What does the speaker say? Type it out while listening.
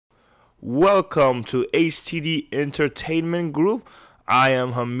Welcome to HTD Entertainment Group. I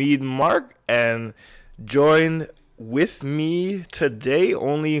am Hamiyd Mark, and joined with me today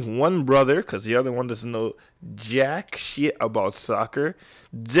only one brother, because the other one doesn't know jack shit about soccer.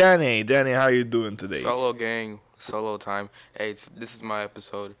 Danny, how you doing today? Solo gang, solo time. Hey, this is my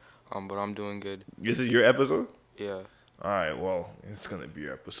episode, but I'm doing good. This is your episode? Yeah. All right, well, it's gonna be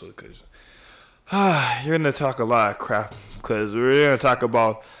your episode because you're gonna talk a lot of crap because we're gonna talk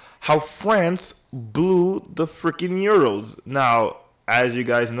about how France blew the freaking Euros. Now, as you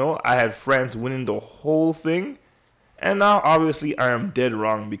guys know, I had France winning the whole thing, and now obviously I am dead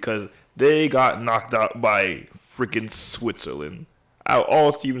wrong because they got knocked out by freaking Switzerland. Out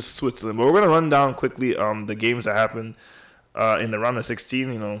all teams Switzerland. But we're gonna run down quickly the games that happened in the round of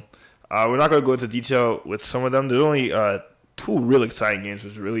 16. We're not gonna go into detail with some of them. There's only two real exciting games,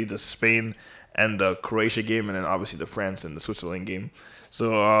 which is really the Spain and the Croatia game, and then obviously the France and the Switzerland game.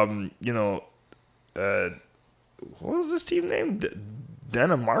 So, what was this team named?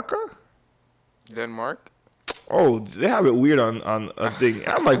 Dinamarca? Denmark? Oh, they have it weird on a thing.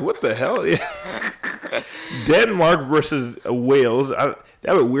 I'm like, what the hell? Denmark versus Wales. They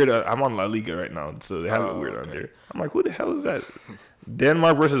have it weird. I'm on La Liga right now, so they have it weird on there. I'm like, who the hell is that?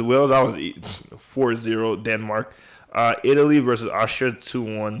 Denmark versus Wales. I was 4-0 Denmark. Italy versus Austria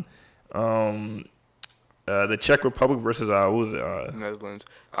 2-1. The Czech Republic versus what was it? Netherlands.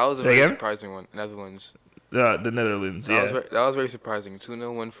 That was a very surprising one. Netherlands. The Netherlands. That was very surprising.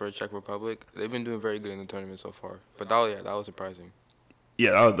 2-0 win for Czech Republic. They've been doing very good in the tournament so far. But that was surprising.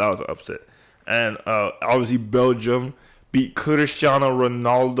 Yeah, that was an upset. And obviously Belgium beat Cristiano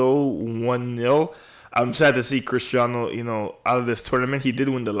Ronaldo 1-0. I'm sad to see Cristiano, out of this tournament. He did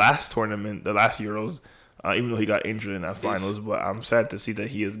win the last tournament, the last Euros, even though he got injured in that finals. But I'm sad to see that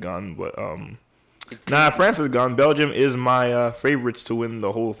he is gone. But France is gone. Belgium is my favorites to win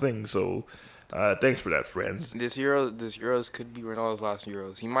the whole thing. So thanks for that, friends. This Euros could be Ronaldo's last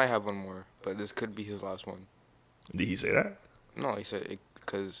Euros. He might have one more, but this could be his last one. Did he say that? No, he said it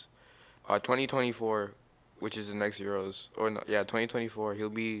because 2024, which is the next Euros, 2024, he'll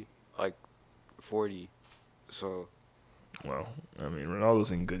be like 40. So, well, I mean,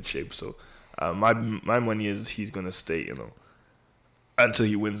 Ronaldo's in good shape. So, my money is he's gonna stay, until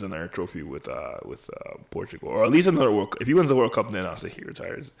he wins another trophy with Portugal, or at least another World Cup. If he wins the World Cup, then I'll say he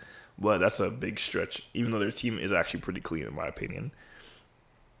retires. But that's a big stretch, even though their team is actually pretty clean, in my opinion.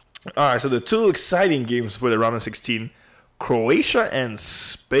 All right, so the two exciting games for the round of 16, Croatia and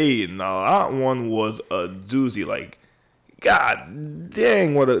Spain. Now, that one was a doozy. Like, God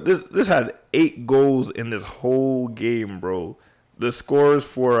dang, this had 8 goals in this whole game, bro. The scores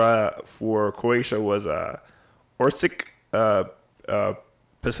for Croatia was Orsic,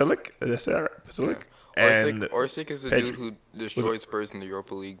 Pasilic. Is that right? Pasilic? Yeah. Orsic is the dude who destroyed Spurs in the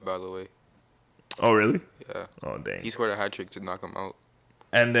Europa League, by the way. Oh, really? Yeah. Oh, dang. He scored a hat trick to knock him out.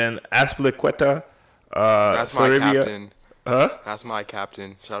 And then Aspilicueta. That's my captain. Huh? That's my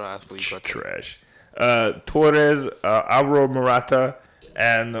captain. Shout out Aspilicueta. Trash. Torres, Alvaro Morata,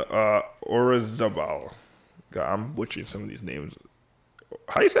 and Orizabal. God, I'm butchering some of these names.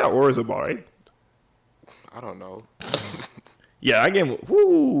 How do you say Orizabal, right? I don't know. Yeah, that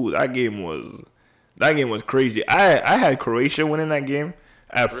game was crazy. I had Croatia winning that game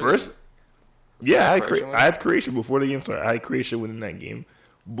at first. Yeah, I had Croatia before the game started. I had Croatia winning that game,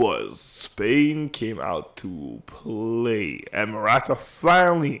 but Spain came out to play, and Morata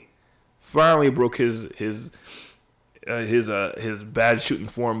finally broke his bad shooting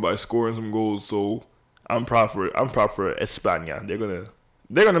form by scoring some goals. So I'm proud for España.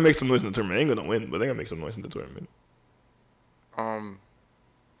 They're gonna make some noise in the tournament. They ain't gonna win, but they're gonna make some noise in the tournament.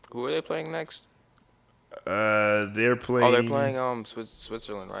 Who are they playing next? They're playing. Oh, they're playing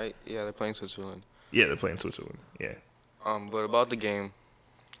Switzerland, right? Yeah, they're playing Switzerland. Yeah, they're playing Switzerland. Yeah. But about the game,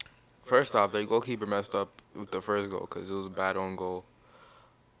 first off, their goalkeeper messed up with the first goal because it was a bad own goal.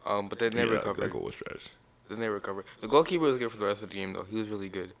 But then they recovered. That goal was trash. Then they recovered. The goalkeeper was good for the rest of the game, though. He was really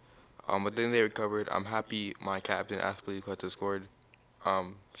good. But then they recovered. I'm happy my captain, Aspilicueta, scored.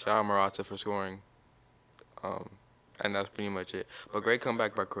 Shout out Morata for scoring. And that's pretty much it. But great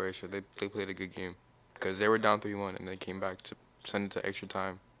comeback by Croatia. They played a good game because they were down 3-1 and they came back to send it to extra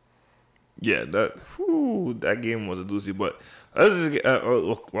time. Yeah, that game was a doozy. But let's just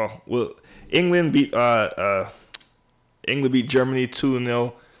England beat Germany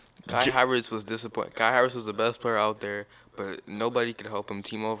 2-0. Kai Havertz was disappointed. Kai Havertz was the best player out there, but nobody could help him.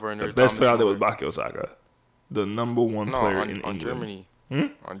 Timo Werner, the best player out there was Bukayo Saka, the number one player in England. On Germany.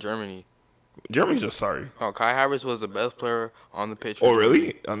 On Germany. Germany's just sorry. No, Kai Havertz was the best player on the pitch. Oh,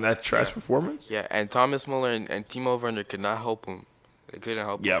 really? On that trash performance? Yeah, and Thomas Muller and Timo Werner could not help him. They couldn't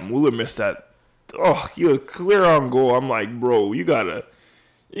help Yeah, him. Mueller missed that. Oh, he was clear on goal. I'm like, bro, you gotta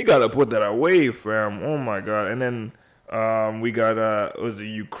put that away, fam. Oh my god. And then we got was it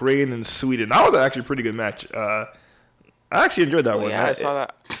Ukraine and Sweden. That was actually a pretty good match. I actually enjoyed that one. Yeah, I saw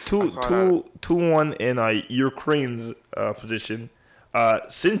that. Two, I saw two, 2-1 in Ukraine's position.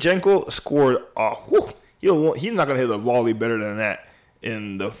 Sinchenko scored. He's not gonna hit a volley better than that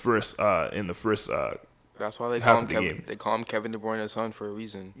in the first. That's why they half call him of the Kevin. game. They call him Kevin De Bruyne's son for a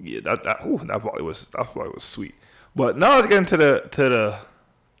reason. Yeah, that volley was sweet. But now let's get into the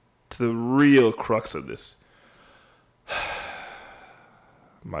real crux of this,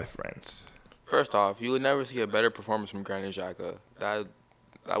 my friends. First off, you would never see a better performance from Granit Xhaka. That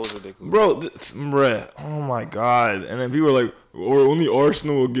was ridiculous. Bro, oh my god. And then people are like, or only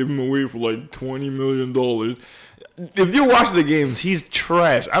Arsenal will give him away for like $20 million. If you watch the games, he's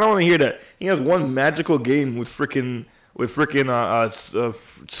trash. I don't want to hear that. He has one magical game with freaking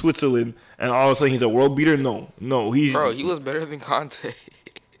Switzerland, and all of a sudden he's a world beater. No, he was better than Conte.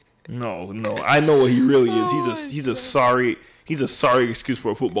 No, I know what he really is. He's a sorry excuse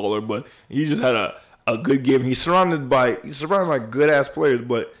for a footballer, but he just had a good game. He's surrounded by good ass players,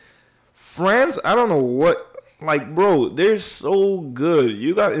 but France, I don't know what. Like, bro, they're so good.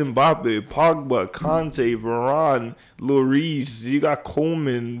 You got Mbappe, Pogba, Kanté, Varane, Lloris. You got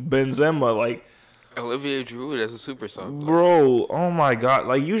Coleman, Benzema. Like, Olivier Giroud as a super sub. Bro, oh my god.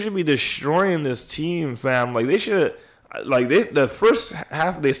 Like, you should be destroying this team, fam. Like, they should. Like, the first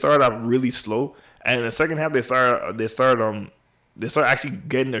half they started off really slow, and the second half they started actually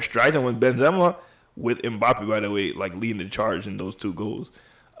getting their strides. And when Benzema with Mbappe, by the way, like leading the charge in those two goals.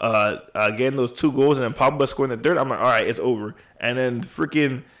 Getting those two goals and then Pogba scoring the third, I'm like, all right, it's over. And then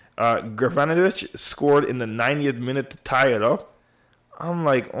freaking Gavranovic scored in the 90th minute to tie it up. I'm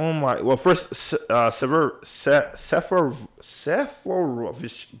like, oh my. Well, first, Seferovic,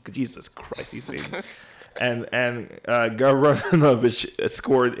 Jesus Christ, these names. and Gavranovic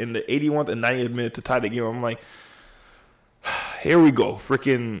scored in the 81th and 90th minute to tie the game. I'm like, here we go.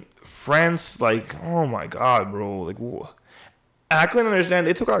 Freaking France, like, oh my God, bro. Like, whoa. I couldn't understand.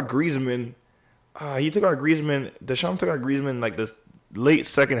 They took out Griezmann. Deschamps took out Griezmann like the late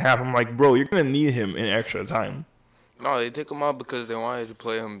second half. I'm like, bro, you're gonna need him in extra time. No, they took him out because they wanted to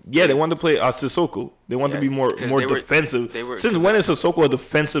play him. Yeah, they wanted to play Sissoko. They wanted to be more defensive. Since when is Sissoko a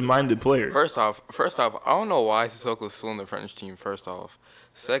defensive-minded player? First off, I don't know why Sissoko's still in the French team. First off,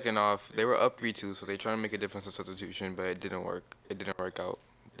 second off, they were up 3-2, so they tried to make a defensive substitution, but it didn't work. It didn't work out.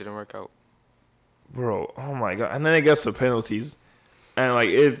 Bro, oh my God! And then it gets the penalties. And like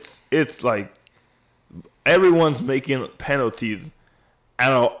it's like everyone's making penalties.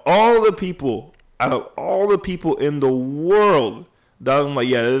 Out of all the people in the world, that I'm like,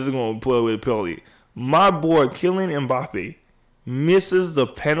 yeah, this is gonna play with a penalty. My boy Kylian Mbappe misses the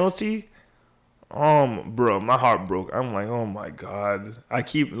penalty. Bro, my heart broke. I'm like, oh my God. I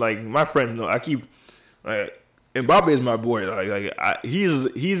keep like my friends know. I keep like Mbappe is my boy.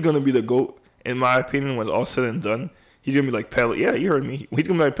 He's gonna be the GOAT in my opinion when it's all said and done. He's going to be like Pele. Yeah, you heard me. He's going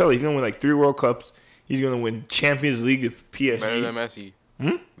to be like Pele. He's going to win like 3 World Cups. He's going to win Champions League with PSG. Better than Messi.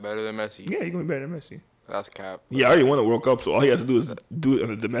 Better than Messi. Yeah, he's going to be better than Messi. That's cap. He already won a World Cup, so all he has to do is do it on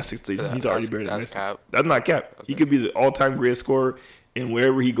the domestic stage. He's already better than Messi. That's cap. That's not cap. Okay. He could be the all-time greatest scorer in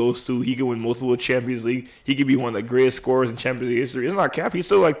wherever he goes to. He could win multiple Champions League. He could be one of the greatest scorers in Champions League history. It's not cap. He's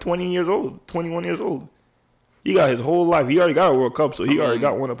still like 21 years old. He got his whole life. He already got a World Cup, so he already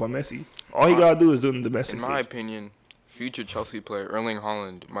got one up on Messi. All he got to do is do it in the domestic stage. In my opinion, future Chelsea player Erling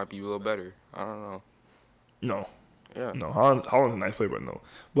Haaland might be a little better. I don't know. No. Yeah. No, Haaland's a nice player, but no.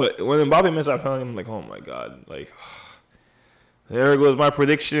 But when Mbappe missed that penalty, I'm like, oh my God. Like, there goes my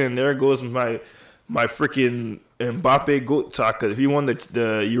prediction. There goes my freaking Mbappe goat talk. Cause if he won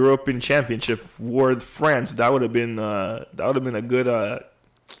the European Championship with France, that would have been a good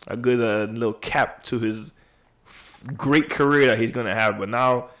little cap to his great career that he's gonna have. But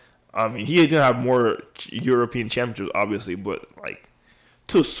now, I mean, he's gonna have more European championships, obviously. But like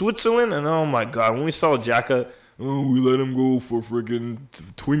to Switzerland, and oh my God, when we saw Xhaka, we let him go for freaking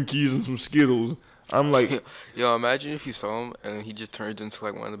Twinkies and some Skittles. I'm like, yo, imagine if you saw him and he just turned into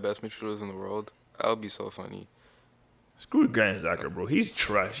like one of the best midfielders in the world. That would be so funny. Screw Granit Xhaka, bro. He's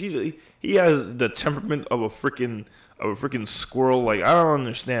trash. He has the temperament of a freaking squirrel. Like, I don't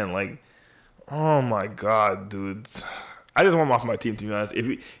understand. Like, oh my God, dude. I just want him off my team, to be honest.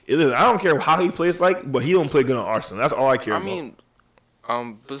 I don't care how he plays but he don't play good on Arsenal. That's all I care about. I mean,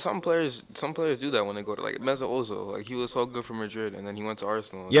 but some players do that when they go to like Mesut Ozil. Like he was so good for Madrid, and then he went to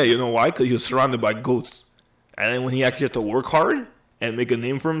Arsenal. Yeah, you know why? Because he was surrounded by goats, and then when he actually had to work hard and make a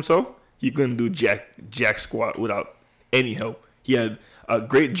name for himself, he couldn't do jack squat without any help. He had a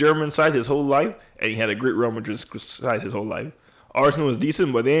great German side his whole life, and he had a great Real Madrid side his whole life. Arsenal was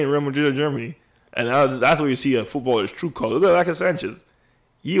decent, but they ain't Real Madrid or Germany. And that's where you see a footballer's true color. Look at Alexis Sanchez.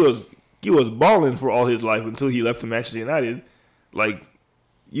 He was balling for all his life until he left to Manchester United. Like,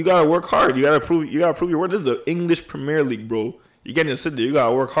 you gotta work hard. You gotta prove your worth. This is the English Premier League, bro. You can't just sit there. You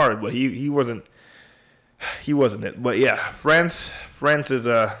gotta work hard. But he wasn't it. But yeah, France is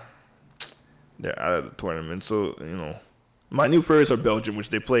they're out of the tournament. So my new favorites are Belgium, which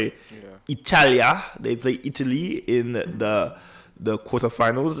they play Italia. They play Italy in the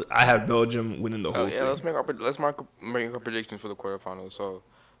quarterfinals. I have Belgium winning the whole thing. Let's make our predictions for the quarterfinals. So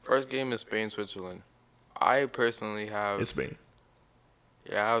first game is Spain-Switzerland. I personally have It's Spain.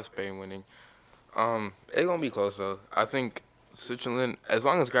 Yeah, I have Spain winning. It's gonna be close though. I think Switzerland, as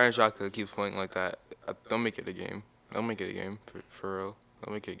long as Granit Xhaka keeps playing like that, they'll make it a game. They'll make it a game for real.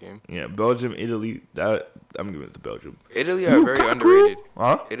 They'll make it a game. Yeah, Belgium, Italy. I'm giving it to Belgium. Italy are very underrated.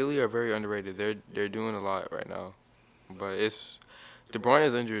 Huh? Italy are very underrated. They're doing a lot right now, but De Bruyne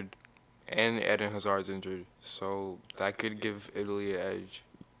is injured, and Eden Hazard's injured, so that could give Italy an edge.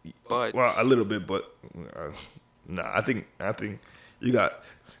 But a little bit, but I think you got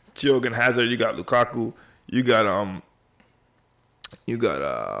Jürgen Hazard, you got Lukaku, you got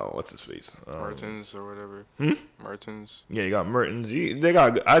what's his face? Mertens or whatever. Mertens. Yeah, you got Mertens.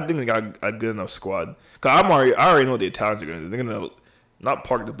 I think they got a good enough squad. Cause I already know what their talents are gonna do. They're gonna not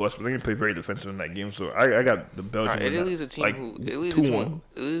park the bus, but they're gonna play very defensive in that game. So I got the Belgium. Italy's a team Italy's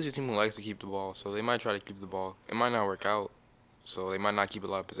a team who likes to keep the ball, so they might try to keep the ball. It might not work out, so they might not keep a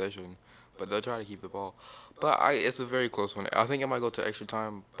lot of possession, but they'll try to keep the ball. But it's a very close one. I think it might go to extra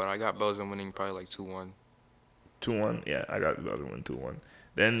time, but I got Belgium winning probably like 2-1. 2-1? Yeah, I got Belgium winning 2-1.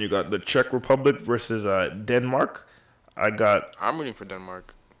 Then you got the Czech Republic versus Denmark. I'm rooting for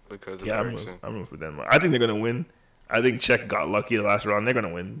Denmark because I'm rooting for Denmark. I think they're gonna win. I think Czech got lucky the last round. They're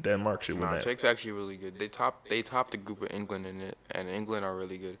gonna win. Denmark should win that. Czech's actually really good. They top the group with England in it, and England are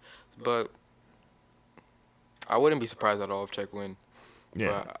really good. But I wouldn't be surprised at all if Czech win.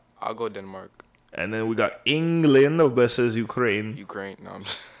 Yeah, but I'll go Denmark. And then we got England versus Ukraine. No, I'm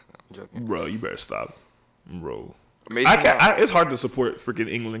joking. Bro, you better stop, bro. It's hard to support freaking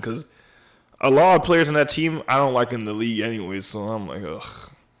England because a lot of players in that team I don't like in the league anyway. So I'm like,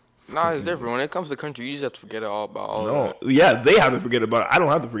 ugh. Nah, it's different. When it comes to country, you just have to forget all about all of that. Yeah, they have to forget about it. I don't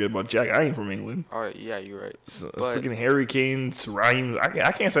have to forget about Jack. I ain't from England. All right, yeah, you're right. So, freaking Harry Kane, Raheem.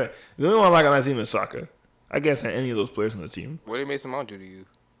 I can't say. The only one I like on that team is Saka. I can't say any of those players on the team. What did Mason Mount do to you?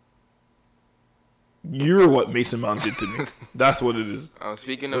 You're what Mason Mount did to me. That's what it is.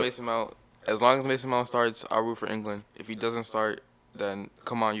 Speaking of Mason Mount, as long as Mason Mount starts, I'll root for England. If he doesn't start, then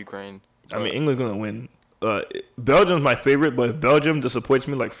come on, Ukraine. I mean, England's going to win. Belgium's my favorite, but if Belgium disappoints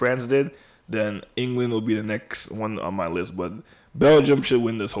me like France did, then England will be the next one on my list. But Belgium should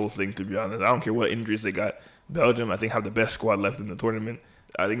win this whole thing, to be honest. I don't care what injuries they got. Belgium, I think, have the best squad left in the tournament.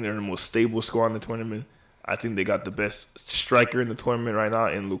 I think they're the most stable squad in the tournament. I think they got the best striker in the tournament right now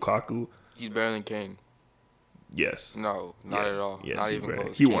in Lukaku. He's better than Kane. Yes. No, not at all. Yes, not even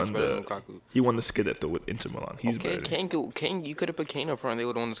close. He won the Scudetto with Inter Milan. He's better. Kane, you could have put Kane up front. They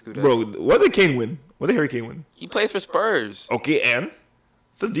would have won the Scudetto. Bro, what did Kane win? What did Harry Kane win? He plays for Spurs. Okay, and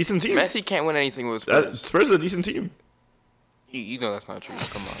it's a decent team. Messi can't win anything with Spurs. Spurs is a decent team. You know that's not true.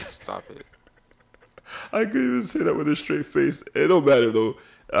 Come on, stop it. I couldn't even say that with a straight face. It don't matter though.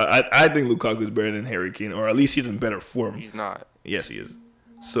 I think Lukaku is better than Harry Kane, or at least he's in better form. He's not. Yes, he is.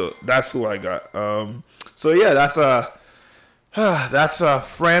 So that's who I got. So yeah, that's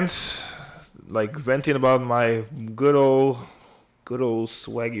France. Like venting about my good old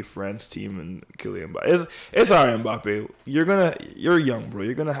swaggy France team and Kylian Mbappe. It's alright, Mbappe. You're young, bro.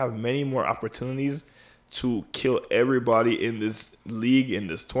 You're gonna have many more opportunities to kill everybody in this league, in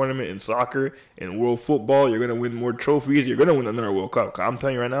this tournament, in soccer, in world football. You're gonna win more trophies. You're gonna win another World Cup. I'm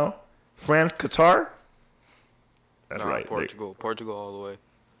telling you right now, France, Qatar. That's right. Portugal all the way.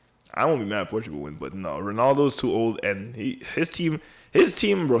 I won't be mad if Portugal win, but no, Ronaldo's too old, and his team,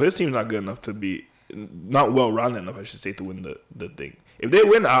 bro, his team's not good enough to be, not well rounded enough, I should say, to win the thing. If they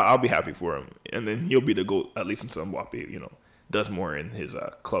win, I'll be happy for him, and then he'll be the GOAT at least until Mbappe, does more in his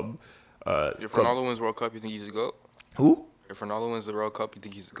club. If Ronaldo wins World Cup, you think he's the GOAT? Who? If Ronaldo wins the World Cup, you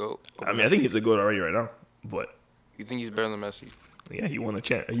think he's the GOAT? I mean, I think he's the GOAT already right now, but you think he's better than Messi? Yeah, he won a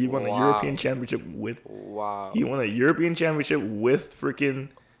European championship with. Wow. He won a European championship with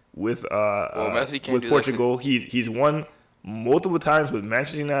freaking. With Messi can't with Portugal, he's won multiple times with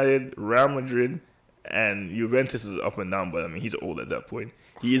Manchester United, Real Madrid, and Juventus is up and down. But I mean, he's old at that point.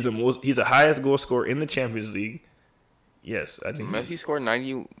 He's the highest goal scorer in the Champions League. Yes, I think Messi scored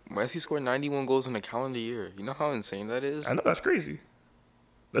 90. Messi scored 91 goals in a calendar year. You know how insane that is. I know that's crazy.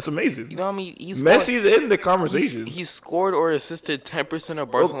 That's amazing. You know how many Messi's in the conversation. He scored or assisted 10%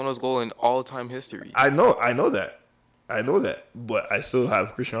 of Barcelona's goal in all-time history. I know that, but I still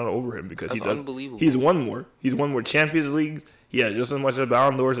have Cristiano over him because That's unbelievable. He's won more. He's won more Champions League. He has just as much of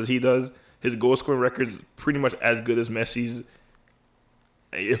Ballon d'Ors as he does. His goal scoring record is pretty much as good as Messi's,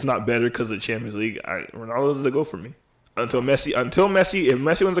 if not better, because of the Champions League. Ronaldo's the goal for me. Until Messi, if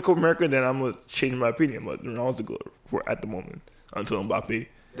Messi wins the Copa America, then I'm gonna change my opinion. But Ronaldo's the goal for at the moment. Until Mbappe.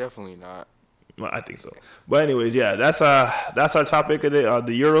 Definitely not. Well, I think so. But anyways, yeah, that's our topic of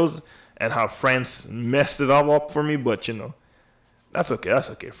the Euros and how France messed it all up for me. But that's okay. That's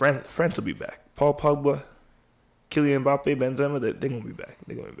okay. France will be back. Paul Pogba, Kylian Mbappe, Benzema, they're gonna be back.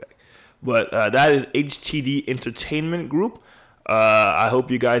 They're gonna be back. But that is HTD Entertainment Group. I hope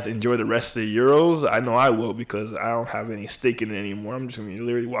you guys enjoy the rest of the Euros. I know I will because I don't have any stake in it anymore. I'm just gonna be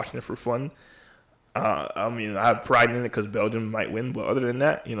literally watching it for fun. I have pride in it because Belgium might win, but other than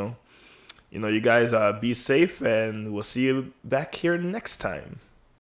that, you guys be safe, and we'll see you back here next time.